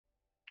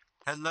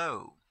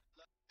Hello.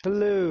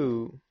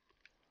 Hello.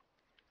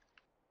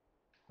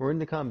 We're in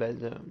the combat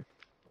zone.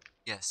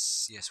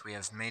 Yes, yes, we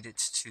have made it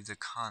to the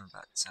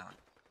combat zone.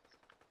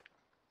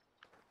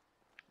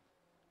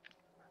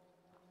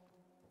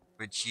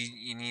 Which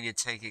you need to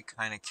take it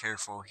kind of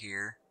careful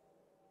here.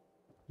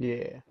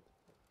 Yeah.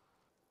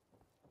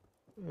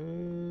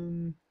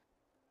 Um.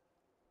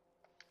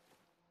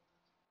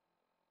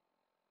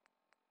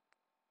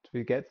 So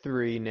we got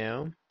three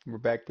now. We're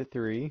back to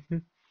three.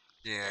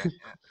 Yeah,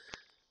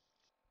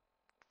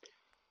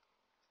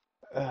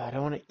 I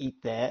don't want to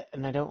eat that,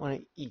 and I don't want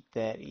to eat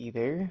that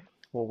either.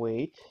 We'll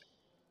wait.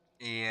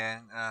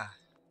 yeah, the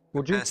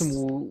We'll drink some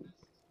best.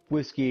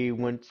 whiskey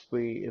once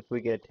if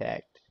we get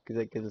attacked, because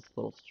that gives us a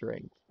little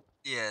strength.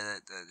 Yeah,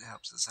 that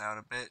helps us out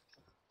a bit.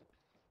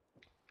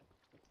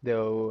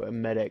 Though a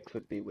medic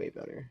would be way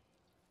better.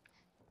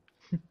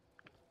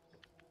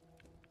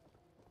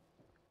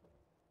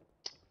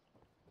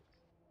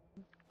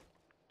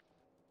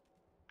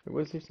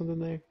 Was there something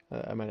there?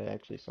 I might have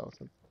actually saw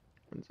something.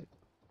 One second.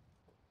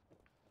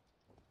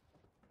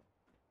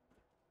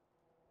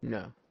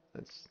 No,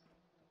 that's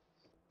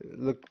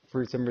look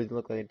for some reason.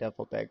 Looked like a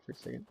duffel bag for a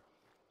second.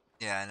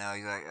 Yeah, I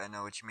know, I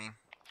know what you mean.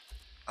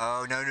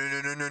 Oh, no, no,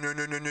 no, no, no, no,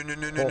 no, no, no, no,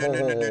 no, no,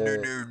 no, no, no, no, Oh.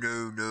 no,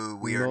 no, no,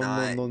 we are No,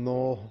 no, not, no,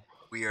 no.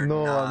 we are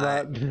No, I'm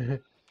not, not.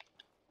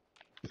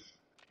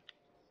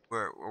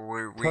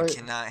 we Hard,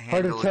 cannot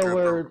hard to handle a tell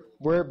group of.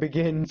 where it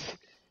begins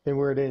and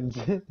where it ends.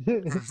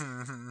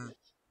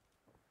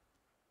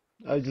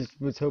 I just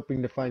was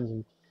hoping to find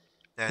some food.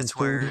 That's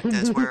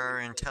where our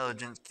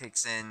intelligence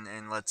kicks in,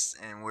 and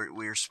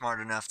we're smart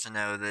enough to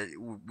know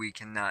that we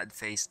cannot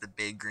face the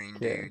big green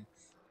Okay. dude.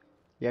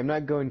 Yeah, I'm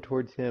not going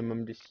towards him.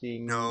 I'm just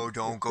seeing No, if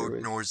don't go there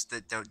was. north.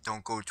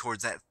 Don't go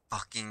towards that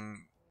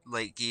fucking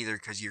lake either,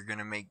 because you're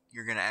gonna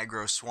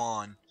aggro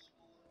Swan.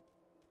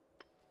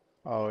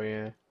 Oh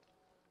yeah.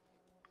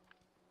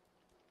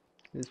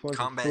 Just want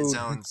some Combat food.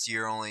 zone's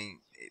your only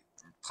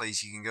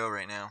place you can go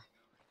right now.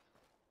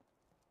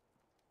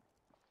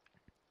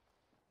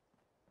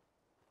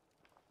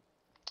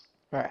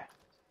 Alright.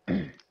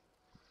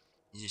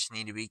 You just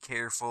need to be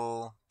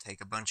careful.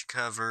 Take a bunch of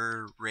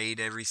cover. Raid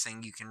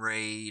everything you can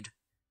raid.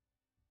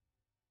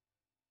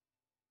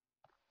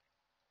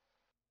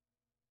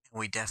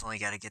 We definitely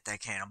got to get that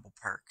cannibal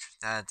perk.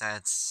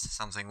 That's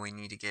something we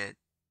need to get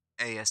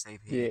ASAP.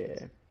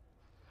 Yeah.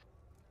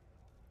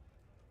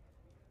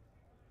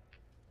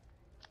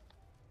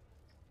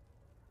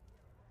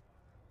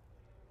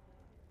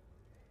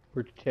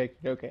 We're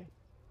detected. Okay.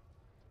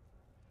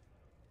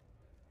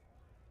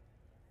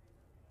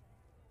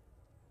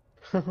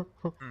 Look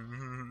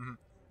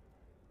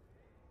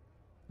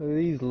at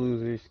these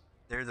losers.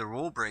 They're the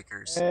rule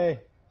breakers. Hey.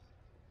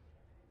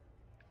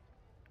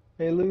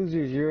 Hey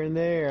losers, you're in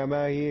there. I'm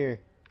out here.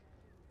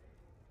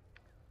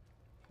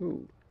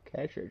 Ooh,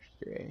 cash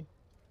register, eh?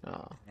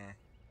 Aw. Eh.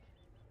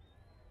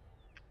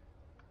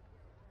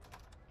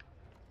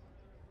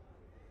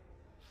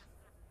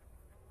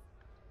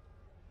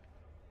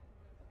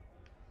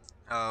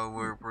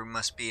 Oh, we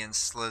must be in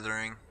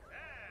slithering.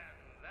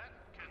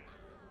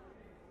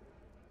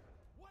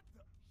 What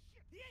the?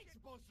 He ain't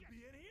supposed to be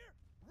in here.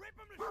 Rip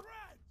him to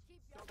shreds.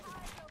 Keep your eyes open.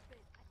 I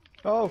think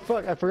the Oh enemy's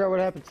fuck, I forgot what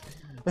happens.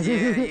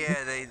 Yeah,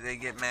 yeah, they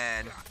get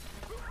mad.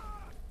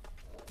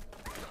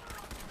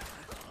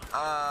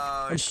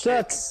 Oh I'm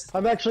stuck. shit.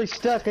 I'm actually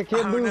stuck. I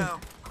can't Oh move. no.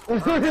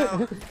 Oh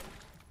no.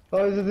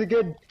 Oh, this is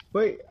good.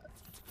 Wait.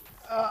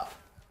 Uh,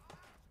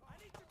 I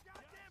need some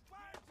goddamn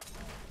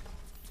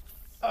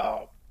fire.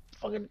 oh,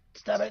 fucking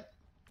stop it.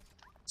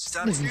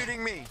 Stop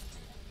shooting me.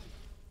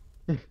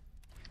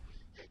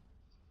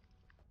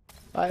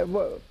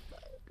 What?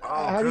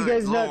 Oh How do you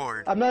good guys not?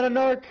 lord. I'm not a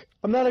narc.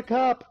 I'm not a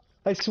cop.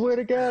 I swear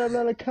to God, I'm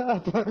not a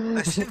cop. I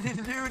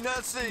didn't do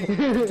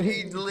nothing.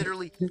 He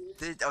literally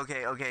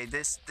okay, okay.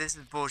 This is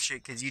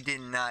bullshit because you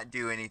did not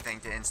do anything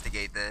to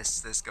instigate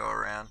this go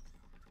around.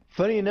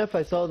 Funny enough,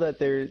 I saw that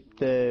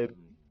the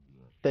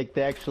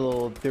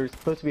actual there's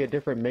supposed to be a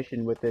different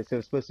mission with this. It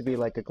was supposed to be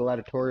like a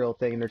gladiatorial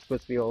thing, and there's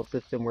supposed to be a whole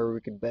system where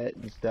we could bet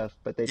and stuff,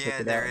 but they took Yeah,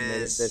 it there out and made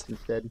it is, this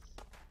instead.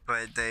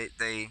 but they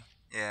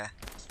yeah.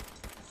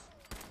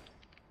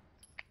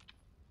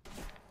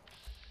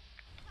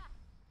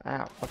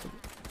 Ow, fucking.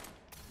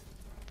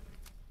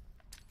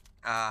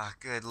 Ah,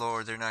 good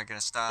lord, they're not gonna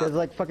Guys stop.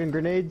 like fucking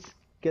grenades?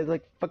 Guys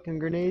like fucking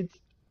grenades?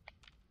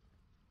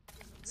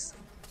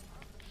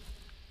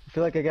 I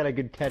feel like I got a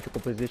good tactical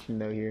position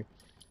though here.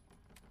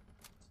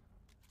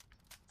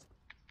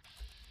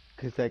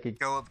 Because I could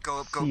Go up, go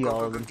up, go, see go, all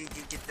go, of go, them.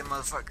 get the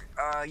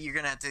motherfucker. You're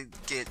gonna have to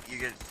get, you're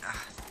gonna,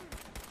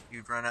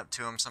 you'd run up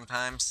to him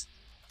sometimes.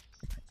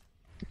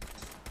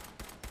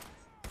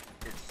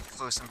 Get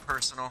close and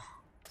personal.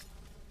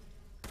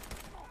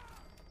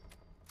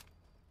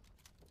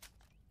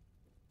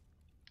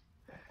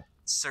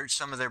 Search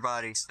some of their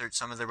bodies, search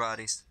some of their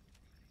bodies.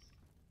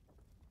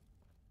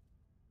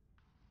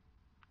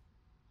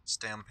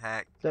 Stay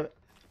unpacked. So,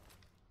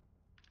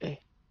 eh,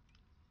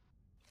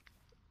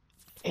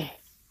 eh.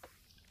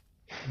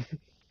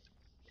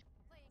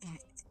 playing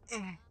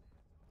games.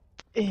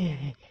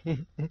 Ooh,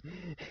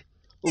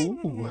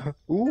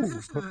 ooh,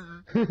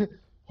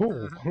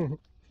 ooh.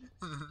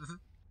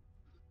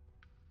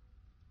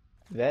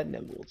 That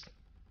nibbles.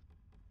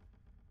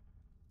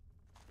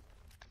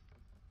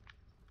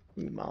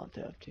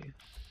 Molotov too.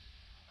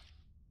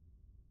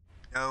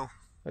 No,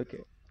 Okay,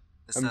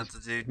 that's I'm not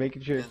just the dude.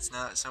 making sure. That's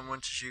not someone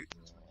to shoot.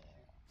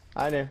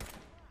 I know.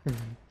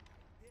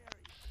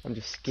 I'm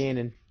just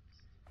scanning.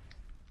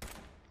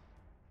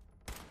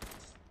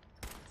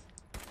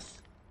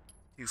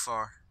 Too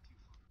far.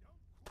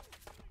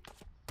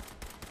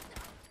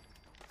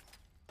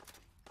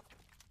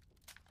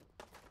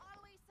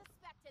 Always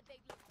suspected they'd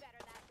look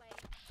better that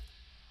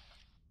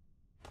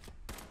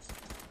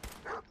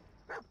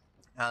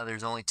way.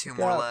 There's only two Look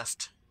more out.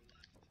 left.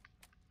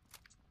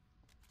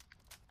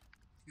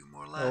 Two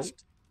more Oh,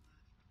 left.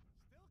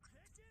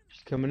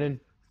 she's coming in.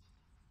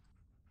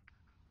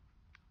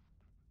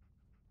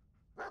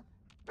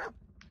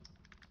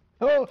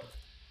 Oh!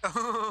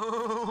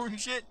 Oh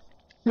shit!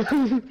 Get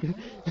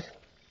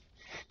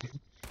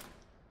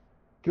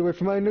away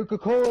from my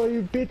Nuka-Cola,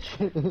 you bitch!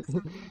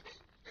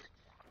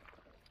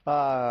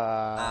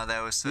 Oh,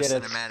 that was so yeah,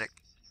 that's cinematic.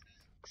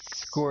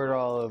 squirt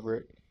all over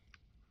it.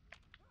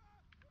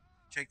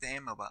 Check the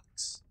ammo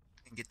box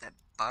and get that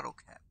bottle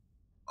cap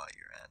while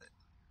you're at it.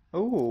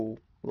 Oh,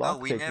 Oh,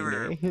 we lockpicking,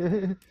 never.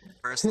 eh?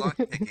 First lock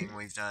picking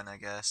we've done, I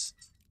guess.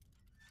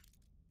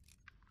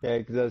 Yeah,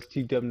 because I was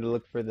too dumb to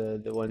look for the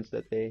ones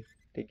that they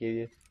gave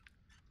you.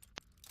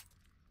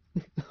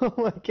 Oh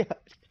my god.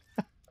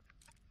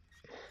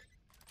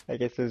 I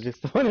guess it was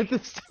just the one at the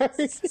start.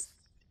 Get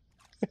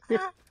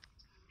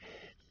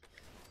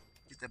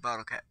that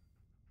bottle cap.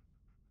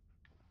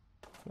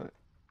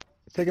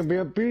 Second,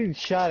 I'm being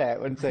shot at.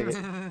 1 second.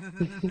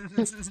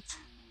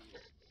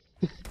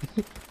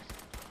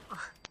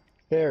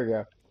 There we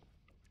go.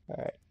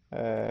 Alright.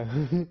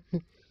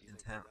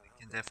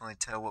 Can definitely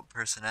tell what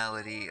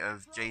personality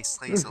of Jay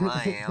Slazel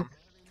I am.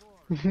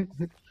 Oh, just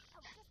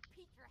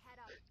peek your head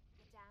up, you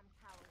damn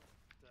coward.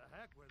 The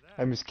heck with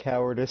that. I'm just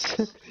cowardice.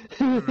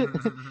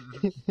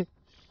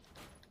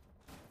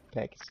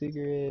 Pack of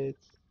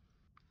cigarettes.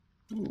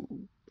 Ooh.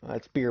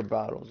 It's beer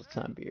bottles. It's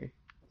not beer.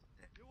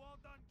 You all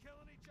done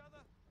killing each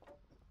other?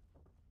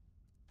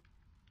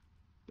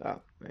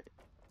 Oh, right.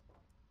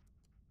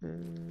 So you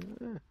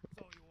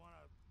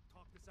wanna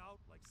talk this out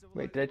like civilized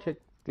Wait, did I check?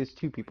 folk? There's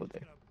 2 Or you people just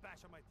there. gonna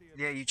bash on my theater?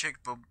 Yeah, you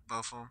checked both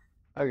of them.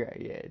 Okay,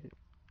 yeah. I did.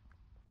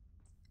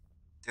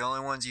 The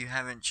only ones you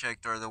haven't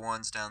checked are the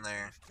ones down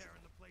there. Finish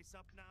tearing the place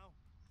up now?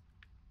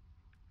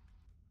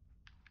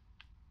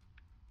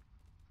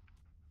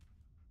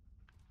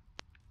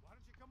 Why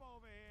don't you come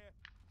over here?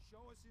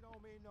 Show us you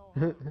don't mean no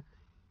harm.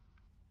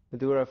 I'll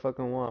do what I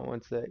fucking want.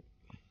 1 sec.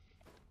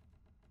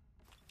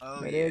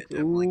 Oh yeah, Medic.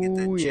 definitely get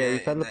the Ooh, yeah, we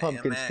jet found and the the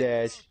pumpkin MX.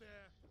 stash.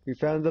 We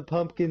found the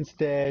pumpkin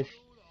stash.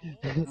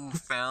 Who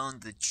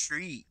found the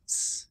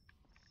treats?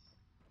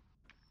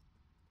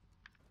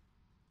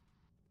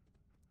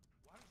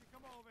 Why don't you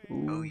come over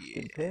here? Ooh, Oh,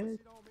 skin yeah. pad. You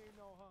don't mean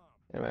no harm.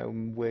 And my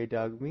way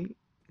dog meat.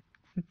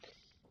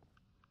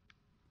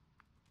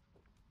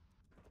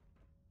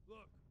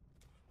 Look,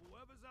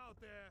 whoever's out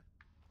there,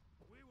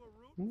 we were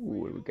rooting Ooh, for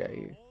what do we you got the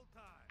here? whole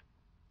time.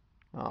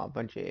 Oh, a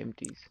bunch of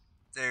empties.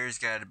 There's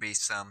gotta be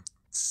some.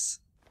 You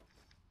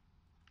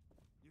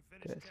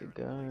finished That's a tearing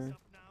the place gun.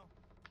 up now?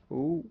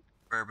 Ooh,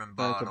 Bourbon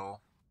That's a-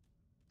 bottle.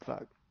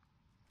 fuck.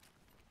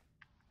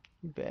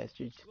 You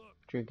bastards. Look,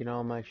 Drinking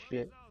all my whoever's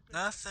shit. out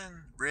there, Nothing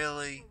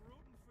really. we were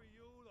rooting for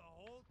you the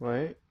whole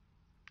time.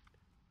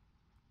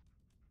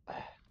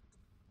 What?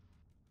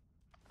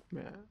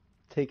 Yeah,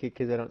 take it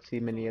because I don't see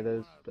many of So you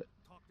those, wanna but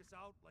talk this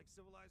out like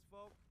civilized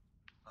folk?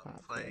 I'll Ah,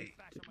 play.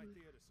 Bash on my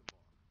theater some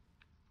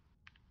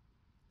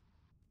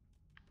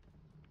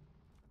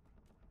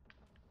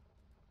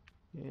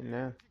more. yeah, Why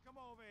no. don't you come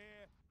over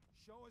here?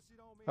 Show us you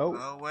don't mean Oh. no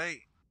Oh harm.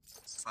 wait,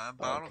 5 Bottle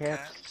bottle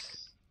caps.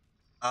 caps.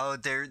 Oh,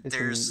 There's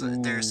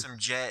some- there's ooh. some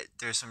jet.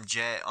 There's some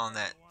jet on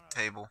that You wanna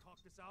table.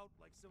 Talk this out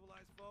like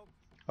civilized folk?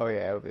 Oh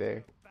yeah, over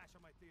there. Bash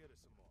on my theater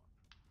some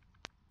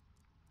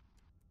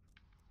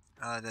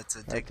more. That's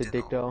That's a addicted.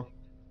 dick doll.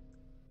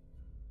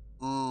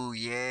 Ooh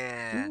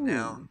yeah.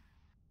 Ooh.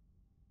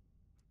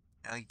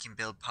 Now you can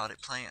build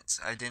potted plants.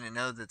 I didn't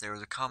know that there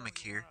was a comic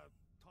So you here. wanna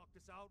talk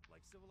this out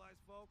like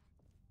civilized folk?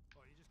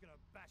 Or you just gonna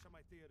bash on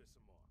my theater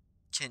some more?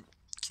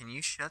 Can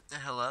you shut the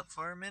hell up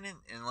for a minute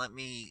and let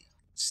me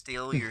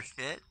steal your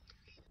shit?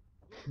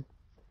 Look,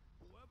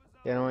 whoever's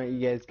out Yeah, I don't want there,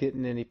 you guys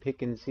getting any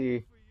pickings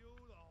here. for you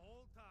the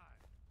whole time.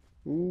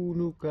 Ooh,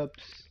 new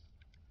cups.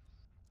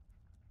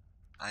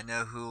 I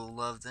know who'll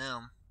love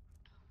them.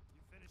 You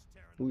finished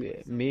tearing the Ooh yeah,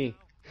 place up me.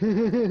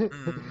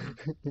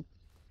 Mm.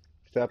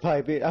 So I'll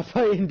probably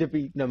end up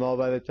eating them all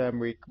by the time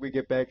we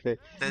get back there.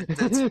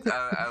 That's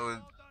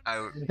I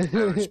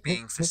was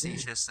being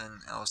facetious and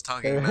I was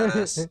talking about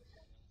us.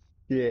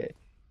 Yeah.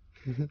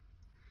 Look,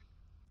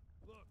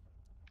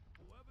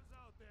 whoever's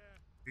out there,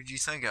 Who'd you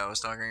think I was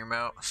talking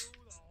about? for you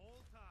the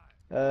whole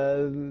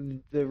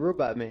time. The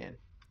robot man.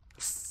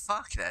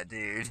 Fuck that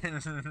dude. You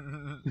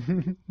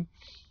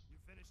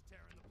finished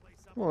tearing the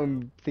place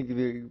I'm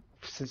thinking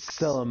of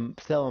sell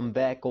 'em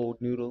back,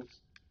 old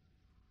noodles.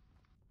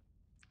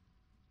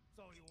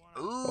 So you wanna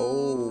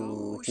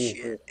Oh, Ooh, ho, ho,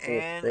 shit.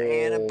 ho,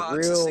 And a ho.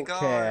 box of Real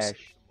cigars.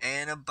 cash.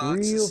 And a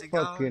box of Real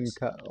fucking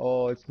cigars.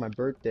 oh, it's my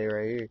birthday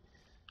right here.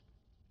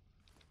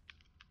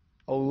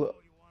 Oh, look. so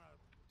you wanna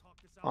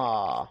talk this out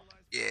Ah,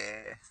 civilized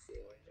Yeah.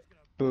 or you just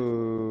gonna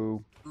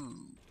boo.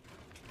 Ooh.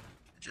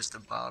 Just a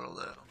bottle,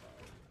 though.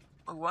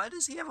 Oh, why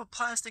does he have a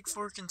plastic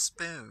fork and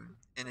spoon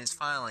in his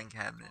filing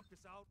cabinet? talk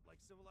this out like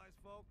civilized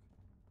folk?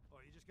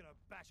 Or you just gonna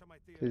bash on my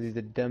Cause theaters? he's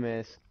a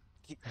dumbass.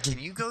 Can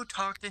you go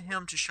talk to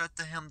him to shut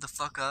him the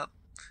fuck up?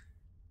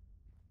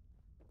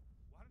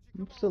 Why don't you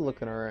I'm come still on,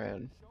 looking man?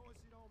 around. Show us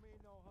you don't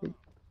mean no harm.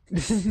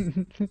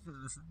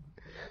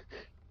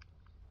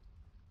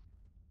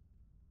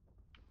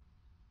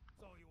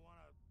 So you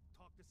wanna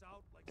talk this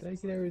out like Did I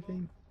get civilized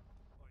everything? folk?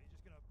 Or you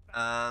just gonna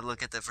bash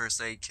Look at the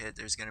first aid kit.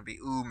 There's gonna be,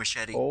 ooh,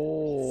 machete.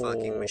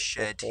 Fucking Oh, ho,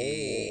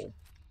 machete. ho.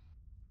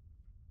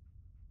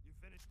 You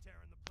finished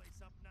tearing the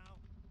place up now?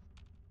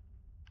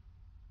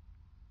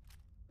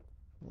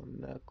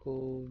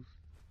 Knuckles.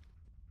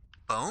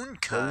 Bone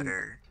Bone.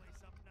 cutter.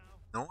 Place up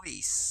now?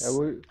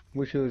 Nice.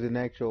 Wish it was an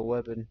actual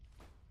weapon.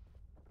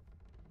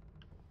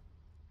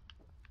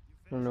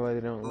 You I don't know why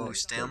they don't Ooh, let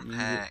stem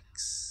use it.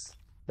 packs.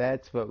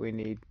 That's what we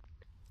need.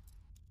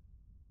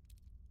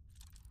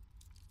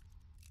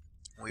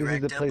 We This is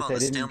the racked up place on I the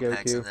didn't stem go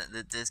packs, to.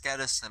 and this got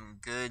us some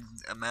good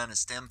amount of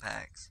stem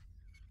packs.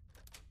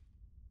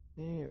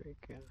 There we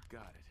go.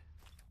 Got it.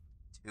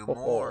 Two Oh,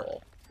 more.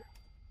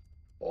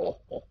 oh,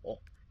 oh, oh.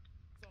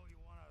 So you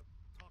wanna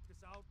talk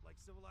this out like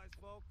civilized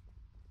folk?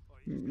 Or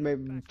you just gonna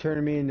Maybe bash on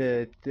turning my me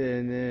theaters?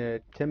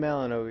 into Tim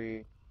Allen over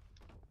here.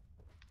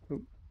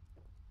 Oop,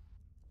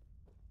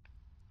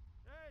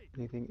 Hey!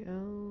 anything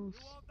else?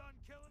 You all done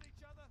killing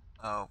each other?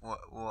 Oh,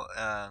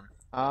 well,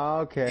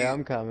 Okay, you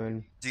I'm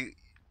coming. do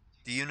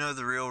you know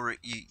the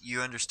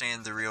you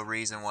understand the real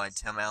reason why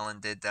Tim Allen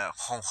did that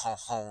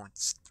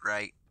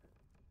right?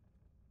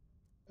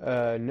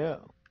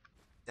 No.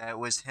 That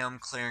was him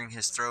clearing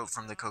his throat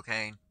from the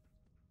cocaine.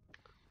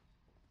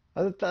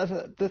 I thought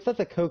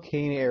the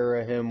cocaine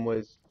era him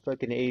was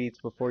fucking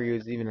 80s before he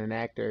was even an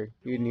actor.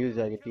 Even he was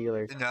like a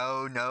dealer.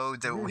 No, no,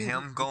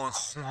 him going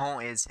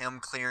is him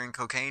clearing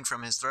cocaine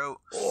from his throat.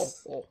 Oh,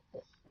 oh,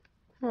 oh.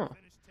 Huh.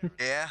 Finished tearing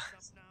the Yeah. place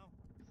up now?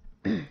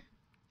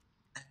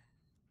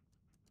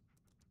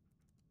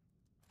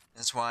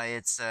 That's why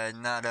it's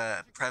not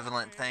a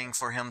prevalent thing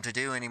for him to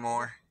do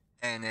anymore.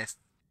 And if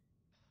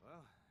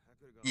Well, that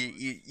could've gone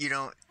you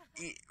don't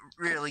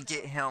really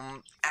get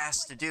him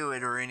asked to do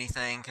it or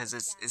anything, because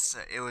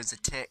it was a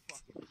tick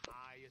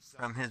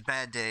from his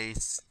bad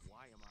days.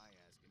 Why am I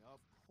asking? Of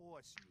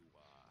course you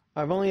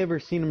are. I've only ever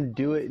seen him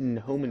do it in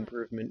Home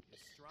Improvement. You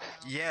strung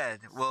out Yeah,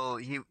 the well,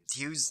 he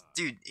was,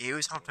 dude, he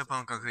was hopped up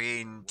on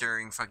cocaine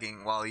during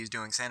fucking, while he was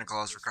doing Santa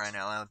Claus, for crying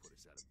out loud. put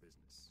us out of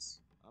business.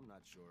 I'm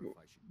not sure if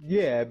I should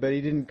Yeah, but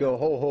he didn't go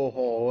ho ho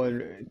ho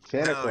and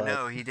Santa No, Claus.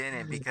 no, he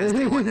didn't, because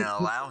they wouldn't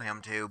allow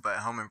him to, but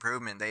Home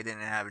Improvement, they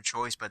didn't have a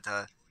choice but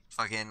to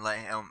fucking let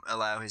him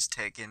allow his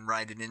tick and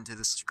write it into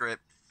the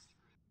script.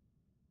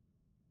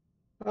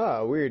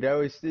 Oh, weird. It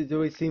always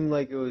seemed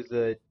like it was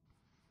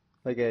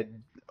like a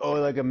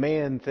like a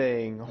man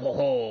thing.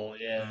 Oh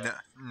yeah.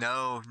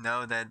 No,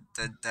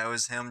 that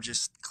was him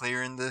just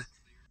clearing the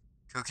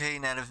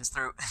cocaine out of his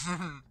throat.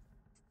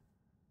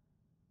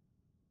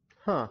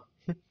 Huh.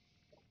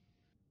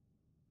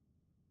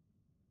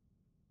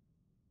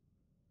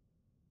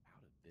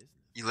 out of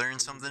business. You learn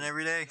something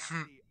every day.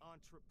 Not the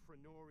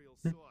entrepreneurial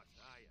sort,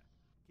 are ya?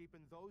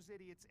 Keeping those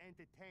idiots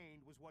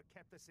entertained was what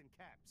kept us in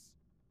caps.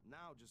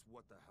 Now just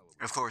what the hell are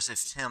we Of course,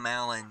 if Tim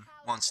Allen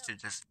wants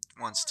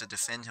to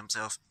defend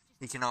himself,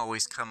 he can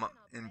always come up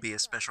and be a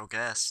special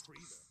guest.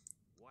 Creeder?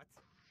 What?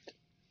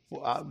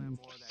 Well, Slam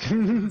more of that.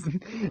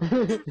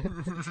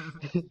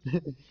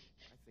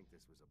 I think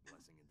this was a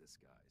blessing in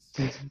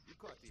disguise. You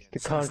caught the the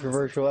end.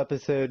 controversial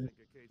episode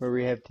where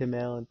we have Tim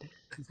Allen.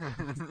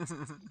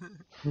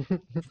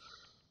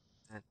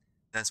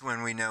 That's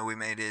when we know we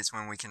made it. Is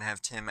when we can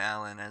have Tim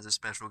Allen as a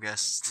special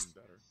guest.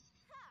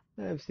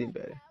 I've seen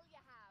better. Hell you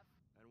have.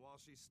 And while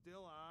she's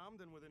still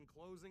armed and within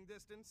closing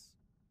distance,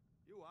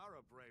 you are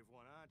a brave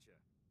one, aren't you?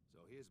 So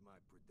here's my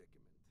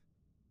predicament.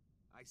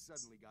 I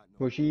suddenly got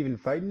no Was she even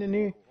fighting in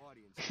here? no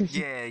audience.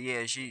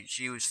 Yeah,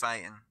 she was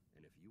fighting,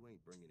 And if you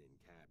ain't bringing in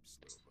caps,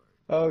 little bird,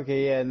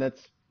 Okay, yeah, and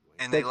that's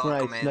and they That's lock when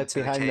I him snuck into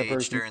the behind the cage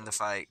person. during the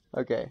fight.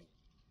 okay.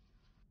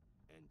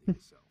 end to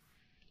yourself.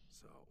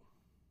 So,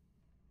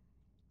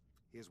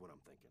 here's what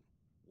I'm thinking.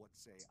 What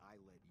say I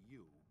let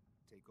you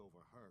take over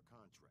her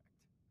contract?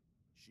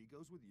 She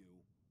goes with you,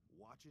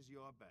 watches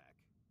your back.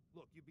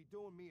 Look, you'd be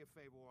doing me a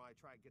favor while I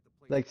try to get the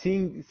place. Like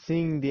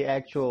seeing the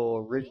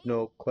actual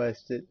original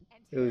quest, it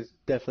was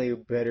definitely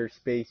better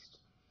spaced,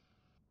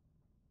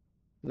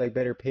 like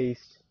better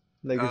paced.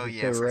 Like this Oh is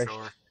yeah, so for rushed.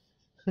 sure.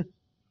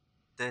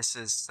 This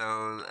is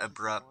so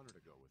abrupt. Want her to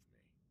go with me.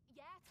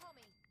 Yeah,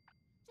 Tommy.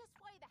 Just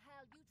why the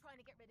hell you trying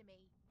to get rid of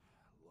me?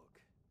 Look,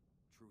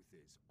 truth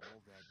is,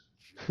 all that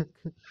junk,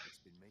 it's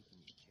been making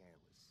you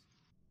careless.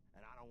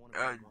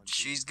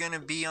 She's gonna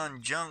be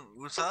on junk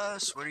with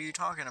us. What are you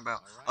talking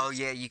about? Oh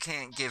yeah, you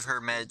can't give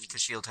her meds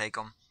because she'll take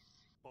them.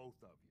 Both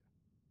of you.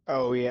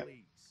 Oh yeah.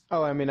 Please.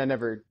 Oh, I mean, I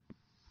never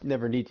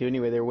need to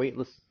anyway. They're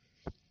weightless.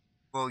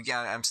 Well, yeah,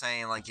 I'm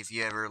saying like if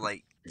you ever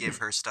like give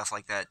her stuff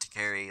like that to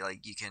carry,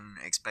 like you can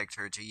expect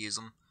her to use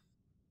them.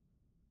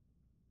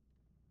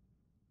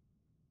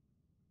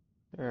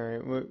 All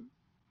right. What?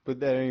 But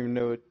I don't even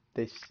know what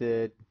they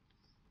said.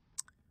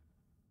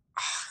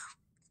 I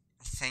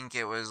think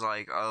it was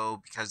like,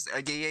 oh, because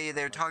yeah,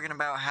 they're talking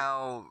about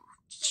how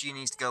she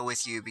needs to go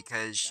with you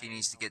because she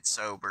needs to get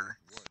sober.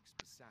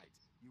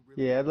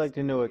 Yeah, I'd like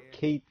to know what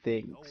Kate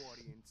thinks.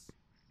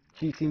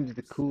 She seems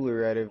the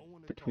cooler out of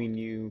between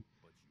you,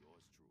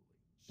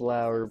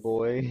 flower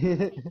boy.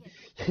 So,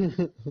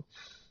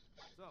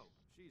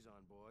 she's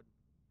on board.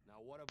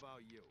 Now what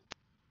about you?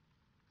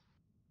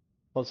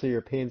 Also,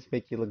 your pants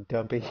make you look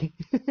dumpy.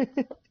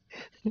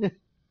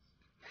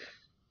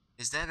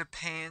 Is that a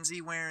pansy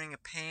wearing a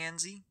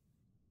pansy?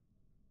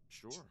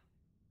 Sure.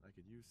 I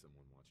could use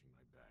someone watching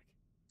my back.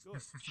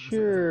 Good.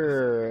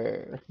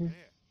 Sure. Here,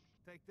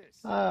 take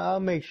this. I'll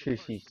make It's the sure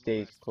purse she from the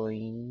stays last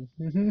clean.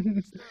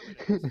 Exterminate.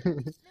 Now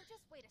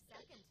just wait a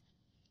second.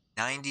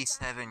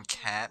 97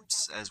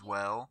 caps as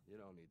well. You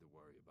don't need to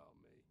worry about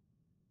me.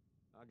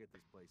 I'll get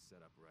this place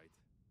set up right.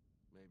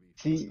 Maybe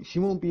See, she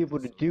won't be able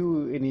to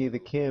do any of the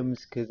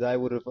chems because I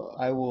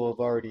will have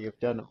already have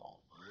done them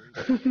all.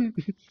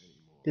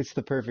 It's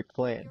the perfect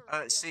plan.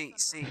 See,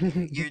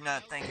 you're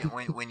not thinking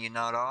when you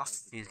nod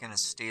off, he's gonna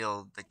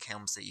steal the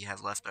kilns that you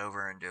have left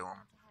over and do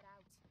them.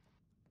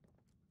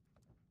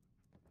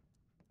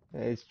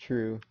 That is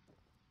true.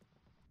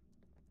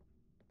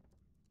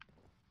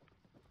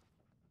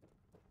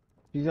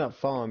 She's not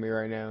following me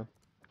right now.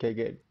 Okay,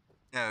 good.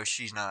 No,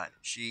 she's not.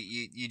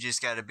 You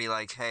just gotta be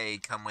like, hey,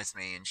 come with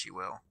me, and she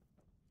will.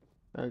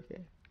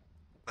 Okay.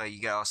 But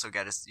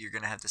you're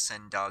gonna have to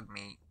send dog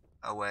meat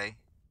away.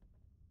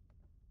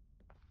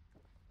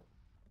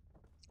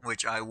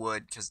 Which I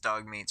would, because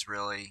dog meat's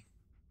really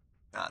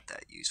not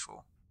that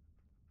useful.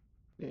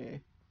 Yeah.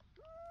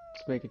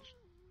 Just making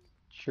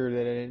sure that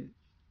I didn't.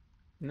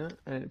 No,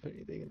 I didn't put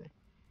anything in there.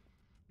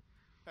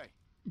 Hey.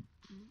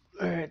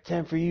 Alright,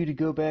 time for you to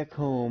go back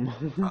home.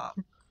 Pop,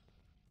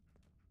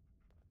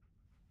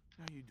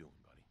 How you doing,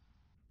 buddy?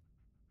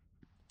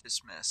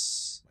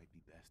 dismiss. Might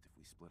be best if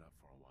we split up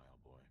for a while,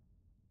 boy.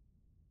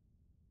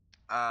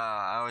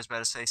 I was about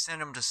to say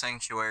send him to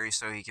Sanctuary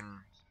so he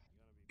can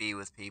be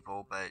with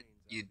people, but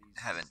you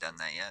haven't done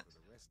that yet.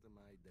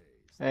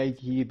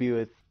 He'd be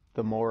with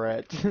the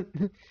Morat. No,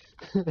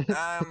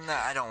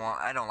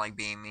 I don't like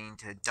being mean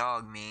to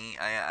dog meat.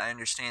 I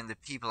understand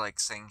that people like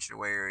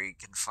Sanctuary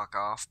can fuck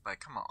off, but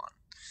come on.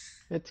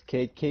 It's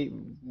Kate. Kate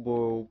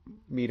will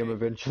meet him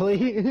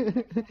eventually.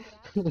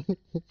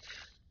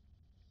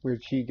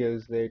 Where she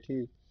goes there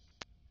too.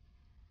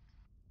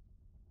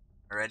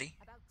 Ready?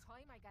 About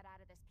time I got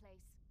out of this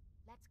place.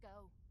 Let's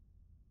go.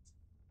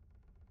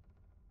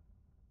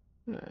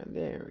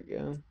 There we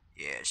go.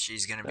 Yeah,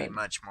 she's gonna be Right.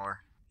 much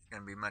more. She's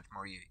gonna be much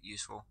more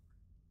useful.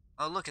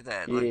 Oh, look at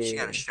that! Yeah. Look, she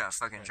got a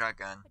fucking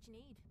shotgun. What you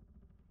need?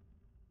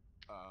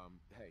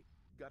 Hey,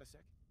 got a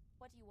sec?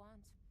 What do you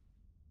want?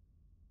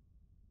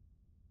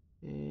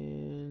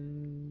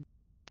 And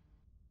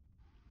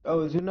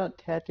oh, is there not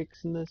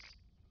tactics in this?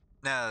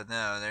 No,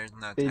 there's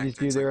no They just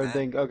do tactics their like own that.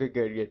 thing. Okay,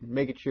 good.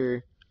 Making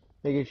sure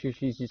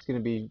she's just gonna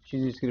be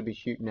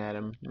shooting at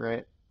him,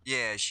 right?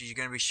 Yeah, she's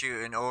gonna be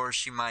shooting, or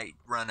she might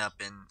run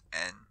up and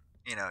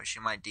she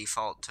might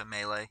default to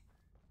melee.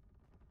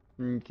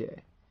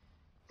 Okay.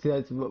 So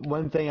that's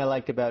one thing I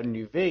liked about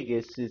New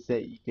Vegas is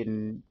that you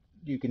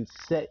can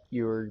set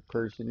your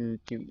person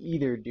to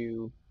either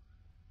do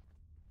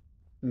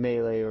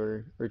melee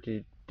or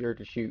to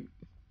shoot.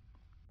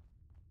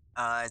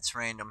 It's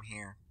random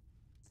here,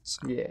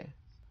 so. Yeah.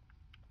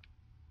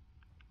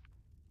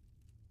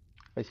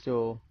 I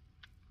still,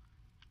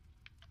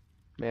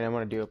 man, I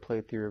want to do a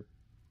playthrough of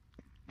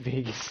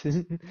Vegas.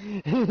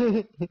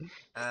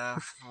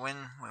 When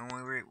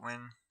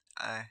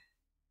I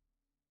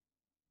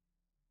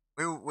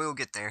we'll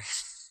get there.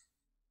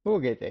 We'll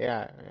get there.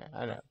 Yeah,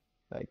 I know.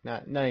 Like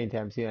not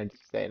anytime soon. I'm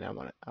just saying I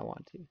want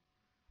to.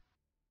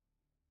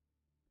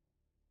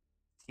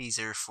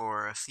 Teaser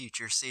for a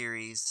future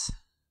series.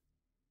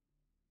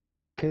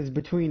 Because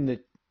between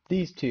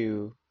these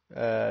two,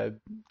 I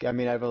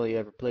mean, I've only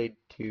ever played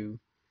two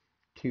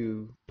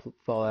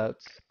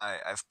Fallouts.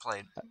 I've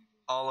played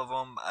all of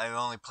them. I've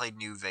only played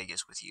New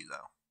Vegas with you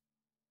though.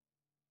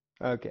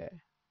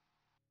 Okay.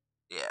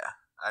 Yeah,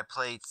 I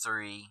played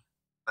 3,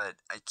 but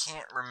I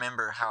can't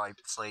remember how I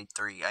played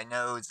 3. I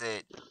know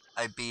that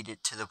I beat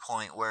it to the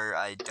point where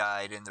I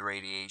died in the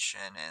radiation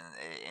and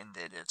it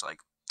ended. It's like,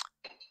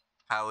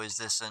 how is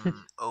this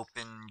an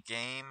open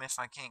game if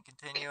I can't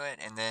continue it?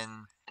 And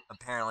then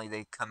apparently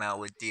they come out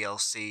with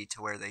DLC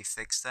to where they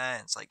fix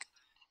that. It's like,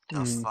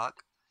 the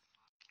fuck?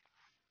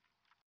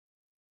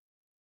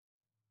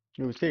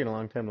 It was taking a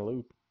long time to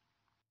loop.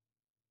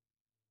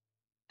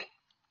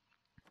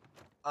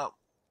 Oh,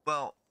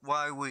 well,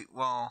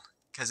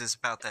 because it's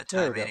about that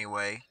There we time go.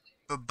 anyway.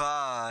 Bye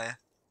bye.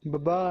 Bye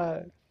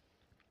bye.